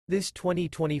This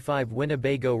 2025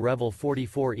 Winnebago Revel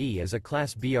 44E is a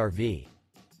Class B RV.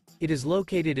 It is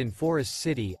located in Forest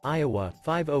City, Iowa,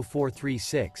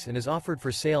 50436 and is offered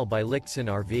for sale by Lichtsinn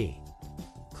RV.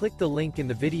 Click the link in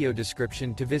the video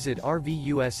description to visit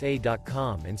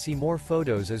RVUSA.com and see more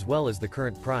photos as well as the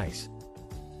current price.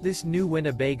 This new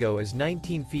Winnebago is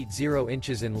 19 feet 0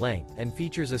 inches in length and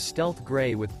features a stealth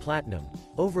gray with platinum,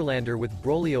 Overlander with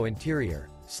Brolio interior,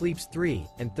 sleeps 3,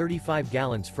 and 35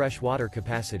 gallons fresh water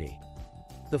capacity.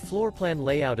 The floor plan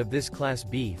layout of this Class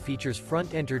B features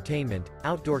front entertainment,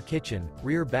 outdoor kitchen,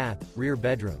 rear bath, rear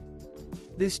bedroom.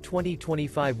 This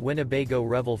 2025 Winnebago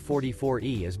Revel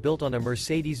 44E is built on a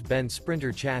Mercedes-Benz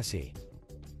Sprinter chassis.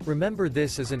 Remember,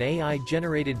 this is an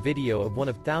AI-generated video of one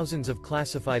of thousands of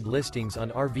classified listings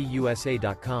on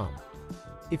RVUSA.com.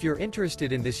 If you're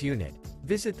interested in this unit,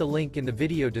 visit the link in the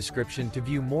video description to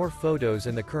view more photos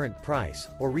and the current price,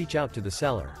 or reach out to the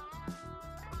seller.